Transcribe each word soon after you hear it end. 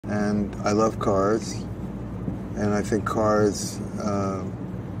and I love cars, and I think cars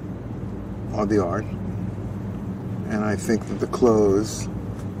are the art, and I think that the clothes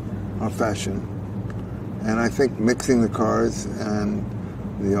are fashion, and I think mixing the cars and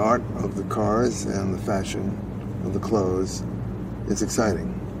the art of the cars and the fashion of the clothes is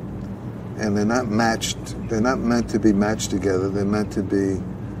exciting. And they're not matched, they're not meant to be matched together, they're meant to be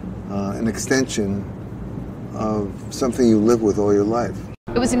an extension of something you live with all your life.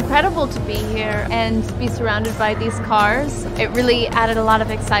 It was incredible to be here and be surrounded by these cars. It really added a lot of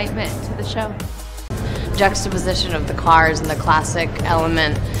excitement to the show. Juxtaposition of the cars and the classic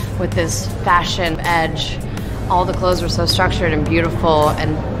element with this fashion edge. All the clothes were so structured and beautiful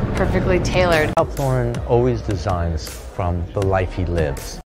and perfectly tailored. Ralph Lauren always designs from the life he lives.